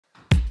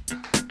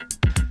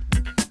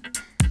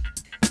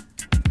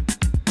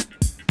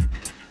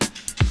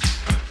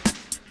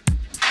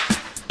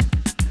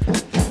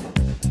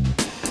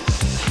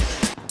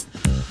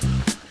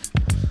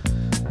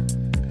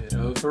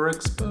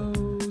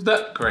exposed.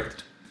 That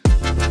corrected.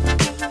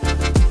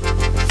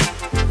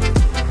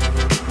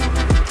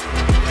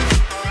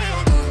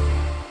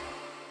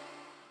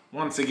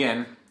 Once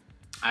again,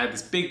 I had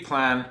this big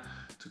plan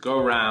to go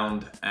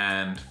around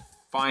and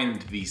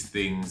find these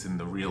things in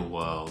the real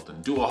world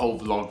and do a whole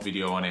vlog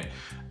video on it.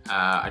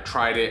 I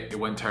tried it, it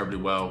went terribly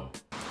well.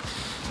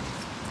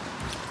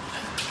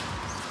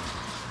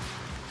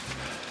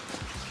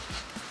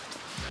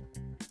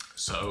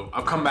 So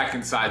I'll come back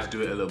inside to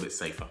do it a little bit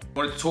safer. I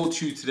wanted to talk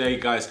to you today,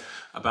 guys,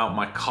 about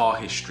my car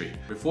history.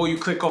 Before you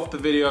click off the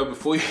video,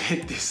 before you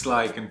hit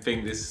dislike and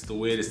think this is the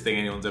weirdest thing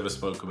anyone's ever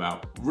spoke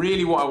about,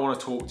 really what I want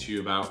to talk to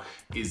you about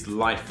is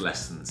life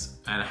lessons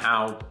and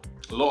how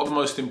a lot of the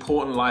most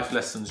important life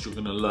lessons you're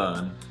going to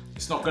learn,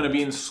 it's not going to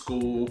be in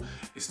school,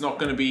 it's not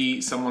going to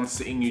be someone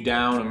sitting you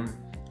down and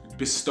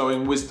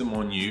bestowing wisdom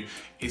on you.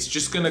 It's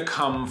just going to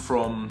come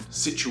from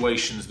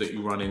situations that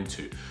you run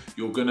into.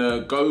 You're going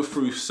to go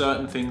through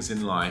certain things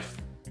in life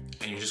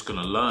and you're just going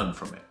to learn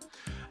from it.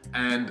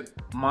 And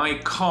my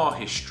car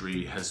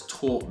history has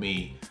taught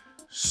me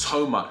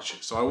so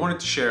much. So I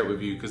wanted to share it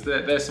with you because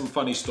there's some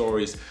funny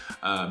stories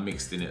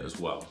mixed in it as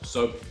well.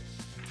 So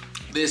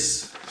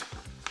this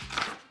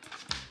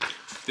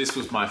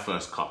was my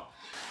first car.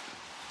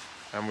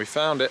 And we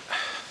found it.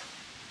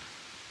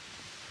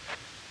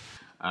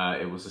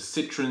 It was a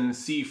Citroen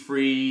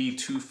C3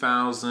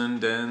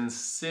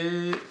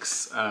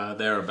 2006,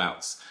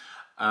 thereabouts.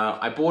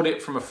 I bought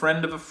it from a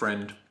friend of a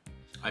friend.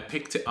 I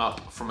picked it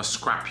up from a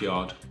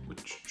scrapyard,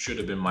 which should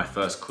have been my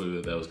first clue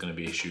that there was going to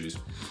be issues.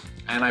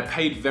 And I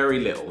paid very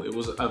little. It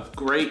was a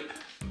great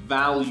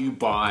value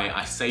buy.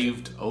 I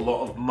saved a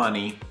lot of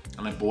money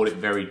and I bought it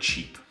very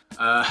cheap.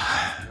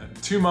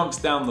 2 months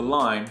down the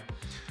line,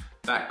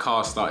 that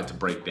car started to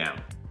break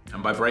down.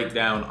 And by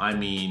breakdown, I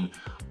mean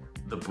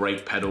the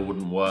brake pedal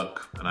wouldn't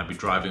work and I'd be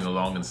driving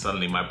along and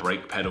suddenly my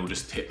brake pedal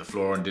just hit the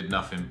floor and did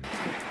nothing.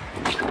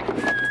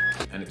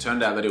 And it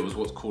turned out that it was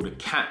what's called a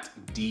Cat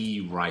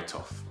D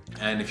write-off.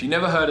 And if you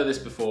never heard of this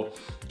before,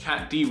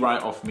 Cat D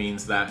write-off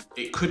means that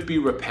it could be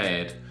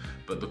repaired,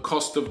 but the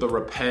cost of the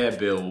repair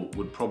bill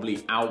would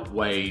probably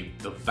outweigh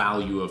the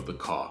value of the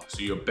car.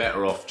 So you're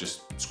better off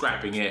just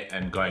scrapping it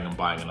and going and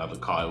buying another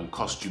car. It will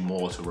cost you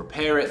more to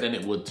repair it than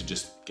it would to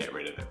just get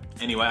rid of it.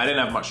 Anyway, I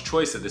didn't have much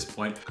choice at this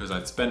point because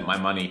I'd spent my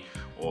money,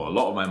 or a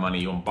lot of my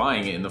money, on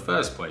buying it in the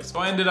first place. So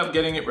I ended up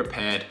getting it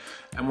repaired.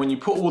 And when you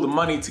put all the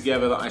money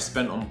together that I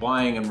spent on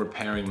buying and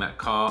repairing that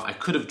car, I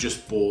could have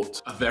just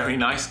bought a very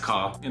nice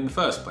car in the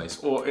first place,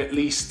 or at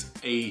least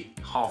a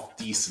half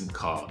decent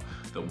car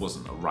that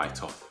wasn't a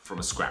write-off from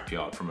a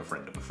scrapyard from a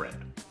friend of a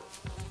friend.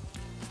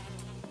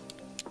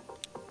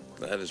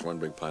 That is one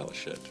big pile of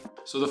shit.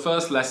 So the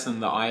first lesson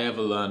that I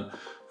ever learned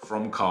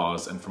from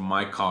cars and from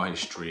my car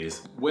history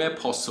is, where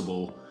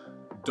possible,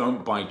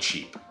 don't buy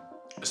cheap,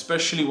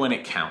 especially when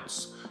it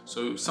counts.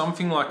 So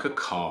something like a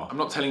car, I'm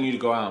not telling you to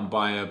go out and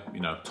buy a,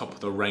 top of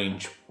the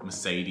range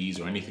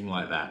Mercedes or anything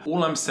like that.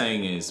 All I'm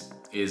saying is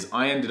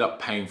I ended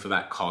up paying for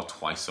that car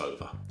twice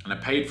over. And I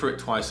paid for it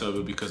twice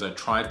over because I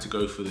tried to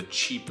go for the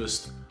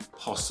cheapest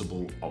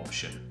possible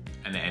option.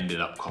 And it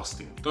ended up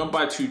costing. Don't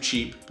buy too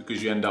cheap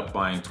because you end up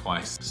buying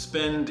twice.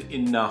 Spend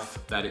enough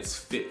that it's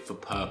fit for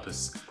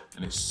purpose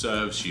and it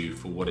serves you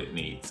for what it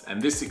needs.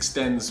 And this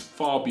extends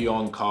far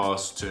beyond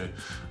cars to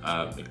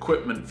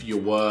equipment for your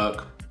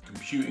work,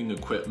 computing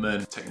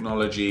equipment,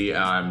 technology.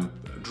 I'm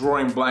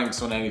drawing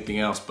blanks on anything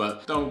else,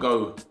 but don't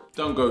go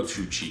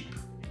too cheap.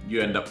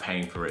 You end up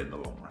paying for it in the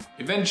long run.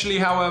 Eventually,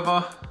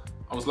 however,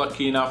 I was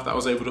lucky enough that I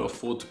was able to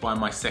afford to buy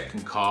my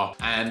second car,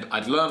 and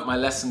I'd learned my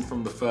lesson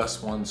from the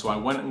first one, so I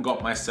went and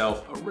got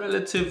myself a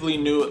relatively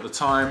new at the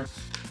time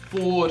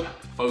Ford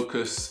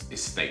Focus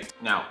Estate.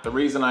 Now, the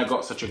reason I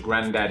got such a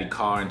granddaddy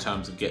car in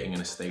terms of getting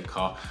an estate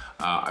car,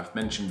 I've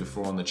mentioned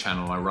before on the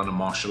channel, I run a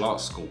martial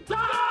arts school.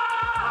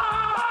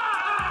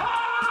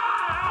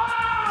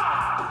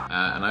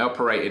 And I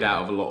operated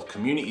out of a lot of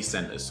community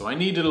centers, so I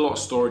needed a lot of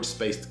storage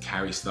space to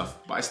carry stuff,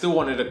 but I still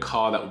wanted a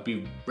car that would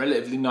be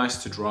relatively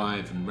nice to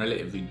drive and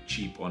relatively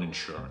cheap on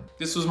insurance.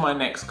 This was my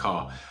next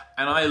car,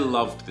 and I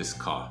loved this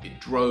car.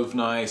 It drove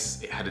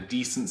nice, it had a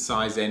decent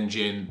size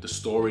engine, the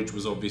storage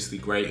was obviously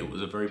great, it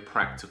was a very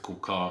practical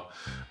car.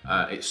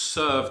 It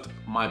served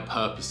my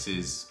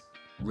purposes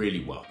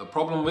really well. The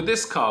problem with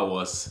this car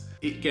was,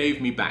 it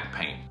gave me back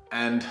pain.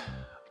 And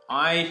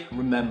I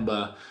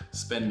remember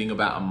spending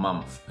about a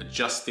month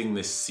adjusting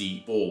this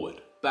seat forward,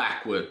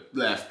 backward,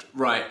 left,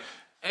 right.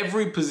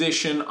 Every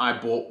position, I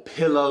bought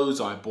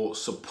pillows, I bought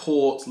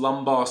supports,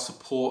 lumbar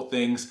support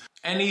things,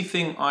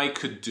 anything I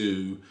could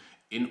do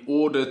in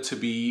order to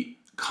be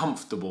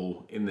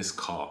comfortable in this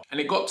car. And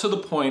it got to the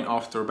point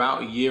after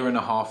about 1.5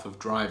 years of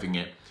driving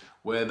it,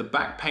 where the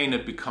back pain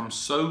had become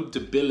so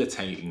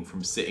debilitating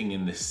from sitting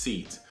in this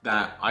seat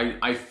that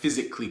I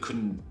physically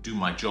couldn't do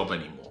my job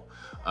anymore.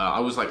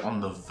 I was like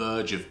on the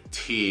verge of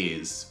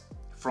tears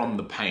from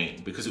the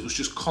pain because it was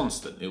just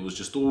constant. It was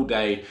just all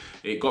day.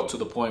 It got to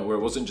the point where it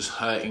wasn't just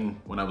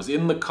hurting when I was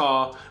in the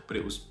car, but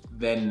it was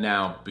then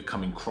now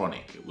becoming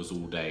chronic. It was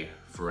all day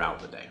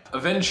throughout the day.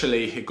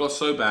 Eventually, it got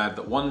so bad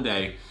that one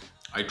day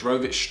I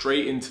drove it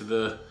straight into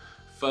the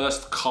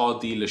first car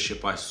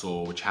dealership I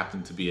saw, which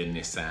happened to be a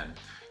Nissan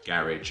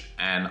garage.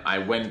 And I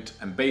went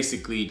and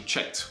basically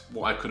checked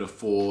what I could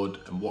afford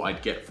and what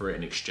I'd get for it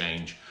in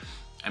exchange,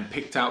 and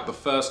picked out the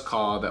first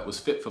car that was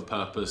fit for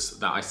purpose,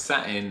 that I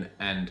sat in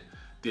and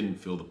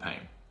didn't feel the pain,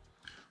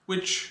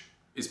 which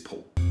is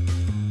Paul.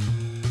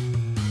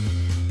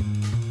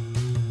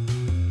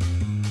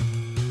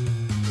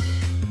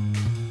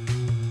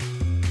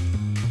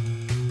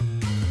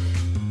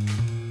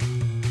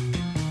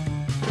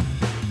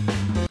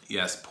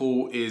 Yes,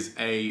 Paul is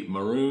a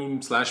maroon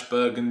 /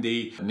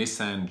 burgundy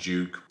Nissan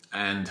Juke,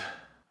 and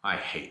I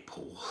hate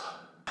Paul.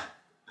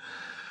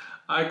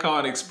 I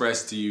can't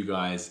express to you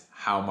guys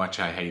how much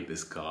I hate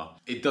this car.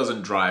 It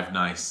doesn't drive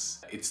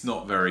nice. It's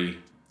not very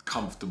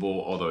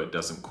comfortable, although it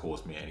doesn't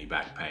cause me any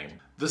back pain.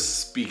 The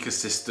speaker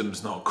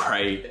system's not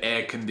great.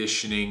 Air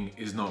conditioning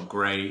is not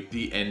great.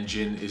 The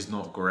engine is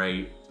not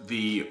great.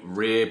 The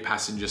rear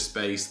passenger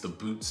space, the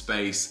boot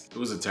space, it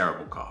was a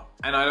terrible car.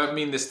 And I don't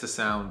mean this to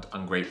sound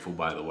ungrateful,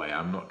 by the way.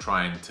 I'm not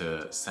trying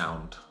to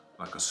sound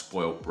like a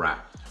spoiled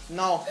brat.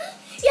 No.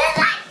 You're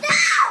like,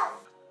 no!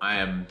 I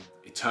am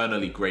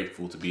eternally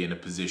grateful to be in a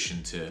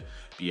position to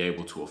be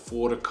able to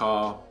afford a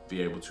car,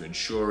 be able to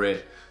insure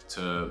it,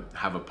 to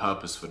have a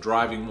purpose for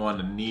driving one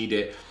and need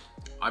it.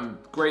 I'm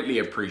greatly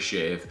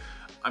appreciative.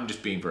 I'm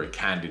just being very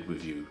candid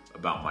with you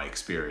about my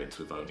experience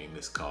with owning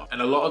this car.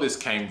 And a lot of this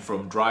came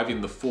from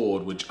driving the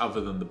Ford, which, other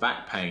than the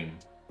back pain,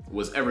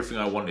 was everything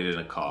I wanted in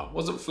a car. It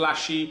wasn't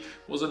flashy,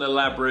 wasn't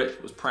elaborate,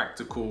 it was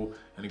practical,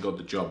 and it got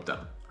the job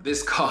done.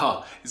 This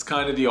car is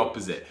kind of the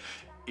opposite.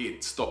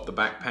 It stopped the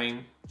back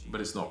pain, but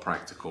it's not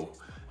practical,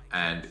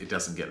 and it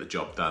doesn't get the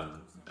job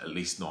done, at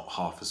least not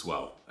half as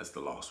well as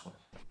the last one.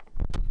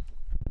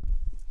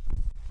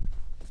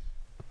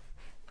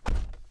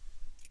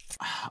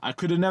 I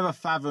could have never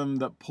fathomed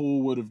that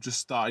Paul would have just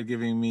started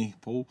giving me,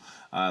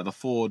 the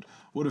Ford,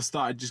 would have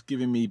started just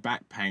giving me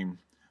back pain.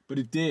 But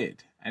it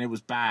did, and it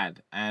was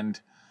bad, and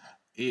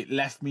it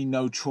left me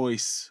no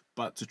choice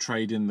but to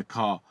trade in the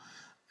car.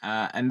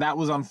 And that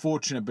was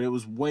unfortunate, but it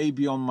was way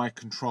beyond my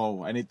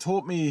control. And it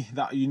taught me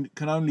that you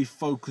can only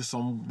focus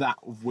on that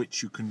of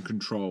which you can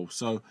control.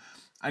 So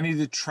I needed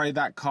to trade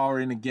that car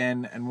in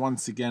again, and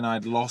once again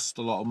I'd lost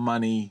a lot of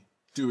money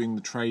doing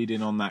the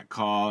trade-in on that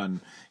car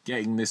and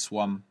getting this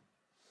one.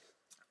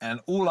 And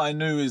all I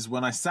knew is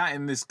when I sat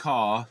in this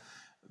car,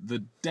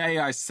 the day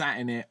I sat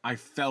in it, I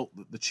felt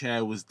that the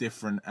chair was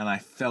different, and I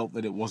felt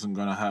that it wasn't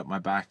going to hurt my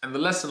back. And the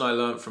lesson I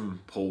learned from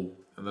Paul,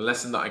 and the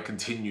lesson that I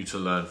continue to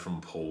learn from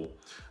Paul,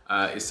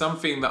 is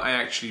something that I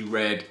actually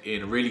read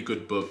in a really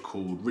good book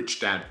called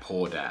Rich Dad,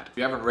 Poor Dad. If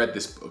you haven't read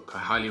this book, I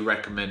highly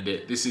recommend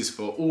it. This is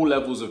for all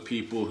levels of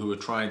people who are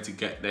trying to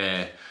get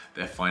their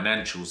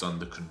financials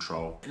under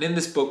control. And in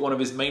this book, one of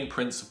his main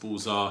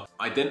principles are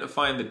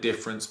identifying the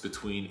difference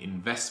between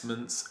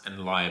investments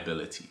and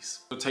liabilities.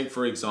 So take,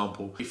 for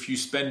example, if you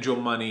spend your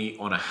money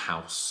on a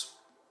house,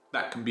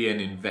 that can be an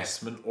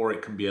investment or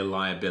it can be a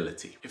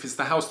liability. If it's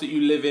the house that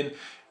you live in,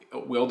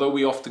 although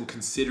we often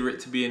consider it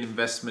to be an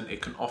investment, it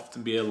can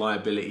often be a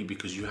liability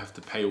because you have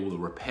to pay all the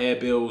repair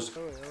bills.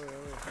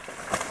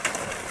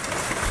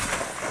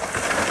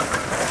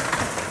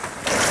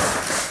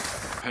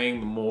 Paying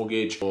the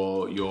mortgage,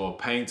 or you're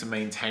paying to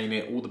maintain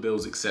it, all the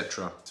bills,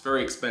 etc. It's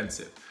very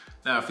expensive.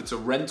 Now, if it's a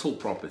rental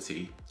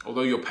property,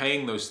 although you're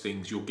paying those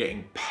things, you're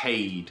getting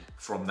paid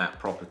from that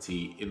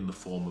property in the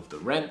form of the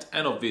rent,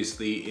 and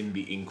obviously in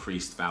the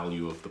increased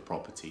value of the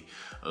property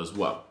as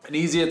well. An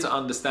easier to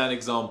understand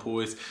example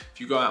is if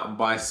you go out and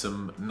buy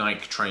some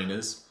Nike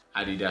trainers,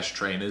 Adidas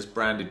trainers,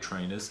 branded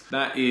trainers,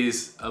 that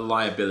is a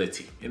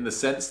liability in the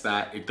sense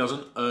that it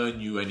doesn't earn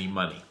you any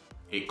money.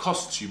 It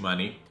costs you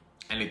money,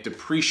 and it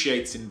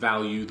depreciates in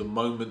value the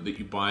moment that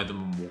you buy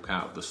them and walk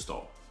out of the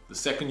store. The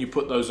second you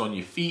put those on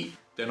your feet,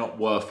 they're not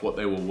worth what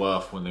they were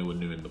worth when they were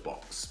new in the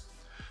box.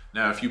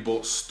 Now, if you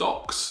bought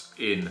stocks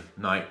in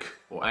Nike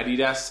or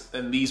Adidas,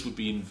 then these would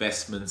be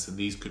investments, and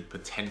these could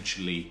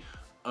potentially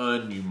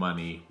earn you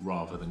money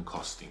rather than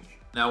costing you.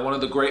 Now, one of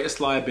the greatest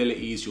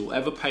liabilities you'll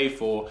ever pay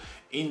for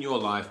in your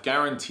life,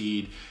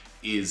 guaranteed,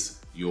 is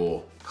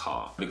your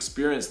car. I've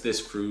experienced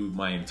this through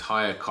my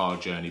entire car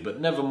journey,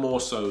 but never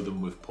more so than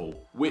with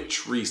Paul.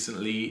 Which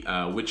recently,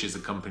 which is a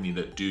company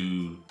that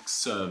do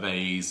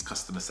surveys,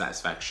 customer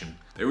satisfaction.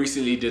 They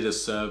recently did a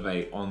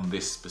survey on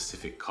this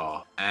specific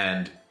car,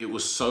 and it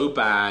was so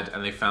bad,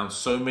 and they found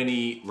so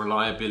many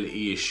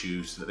reliability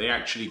issues that they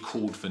actually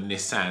called for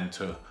Nissan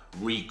to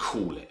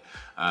recall it.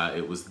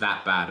 It was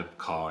that bad of a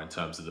car in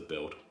terms of the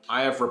build.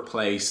 I have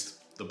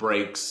replaced the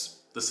brakes,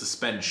 the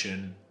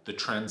suspension, the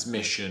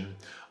transmission.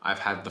 I've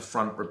had the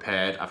front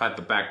repaired, I've had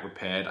the back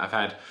repaired, I've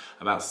had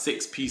about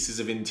 6 pieces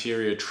of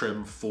interior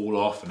trim fall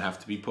off and have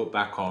to be put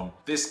back on.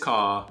 This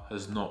car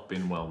has not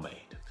been well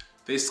made.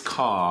 This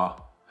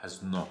car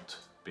has not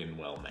been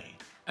well made.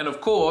 And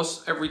of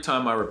course, every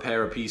time I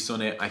repair a piece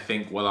on it, I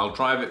think, well, I'll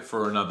drive it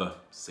for another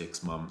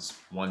 6 months,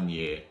 1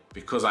 year,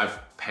 because I've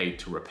paid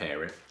to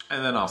repair it,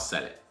 and then I'll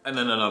sell it. and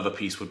then another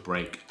piece would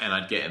break and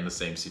I'd get in the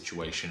same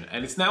situation.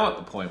 And it's now at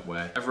the point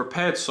where I've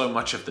repaired so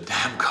much of the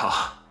damn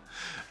car.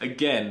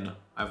 Again,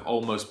 I've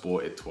almost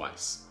bought it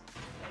twice.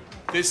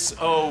 This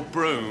old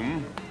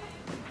broom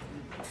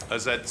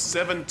has had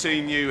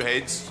 17 new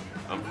heads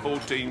and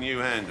 14 new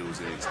handles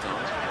in its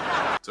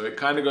time. So it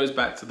kind of goes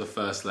back to the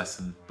first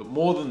lesson, but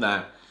more than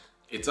that,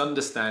 it's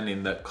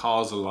understanding that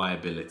cars are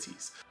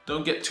liabilities.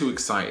 Don't get too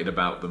excited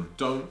about them.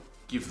 Don't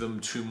give them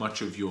too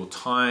much of your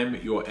time,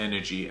 your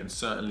energy, and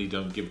certainly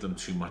don't give them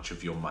too much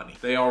of your money.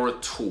 They are a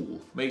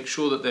tool. Make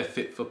sure that they're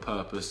fit for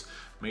purpose.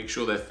 Make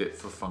sure they're fit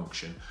for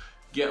function.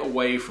 Get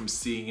away from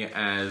seeing it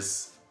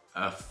as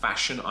a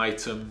fashion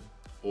item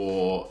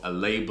or a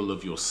label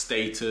of your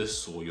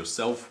status or your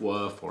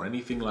self-worth or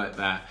anything like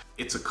that.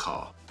 It's a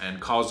car, and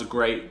cars are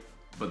great,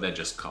 but they're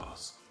just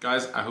cars.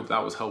 Guys, I hope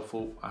that was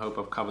helpful. I hope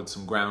I've covered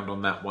some ground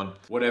on that one.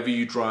 Whatever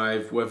you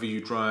drive, whether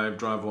you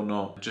drive or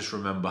not, just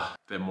remember,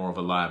 they're more of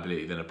a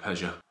liability than a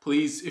pleasure.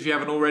 Please, if you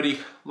haven't already,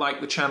 like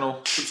the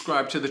channel,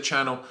 subscribe to the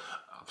channel.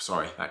 Oh,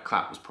 sorry, that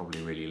clap was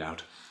probably really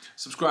loud.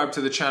 Subscribe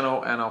to the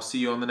channel, and I'll see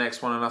you on the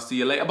next one, and I'll see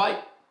you later. Bye.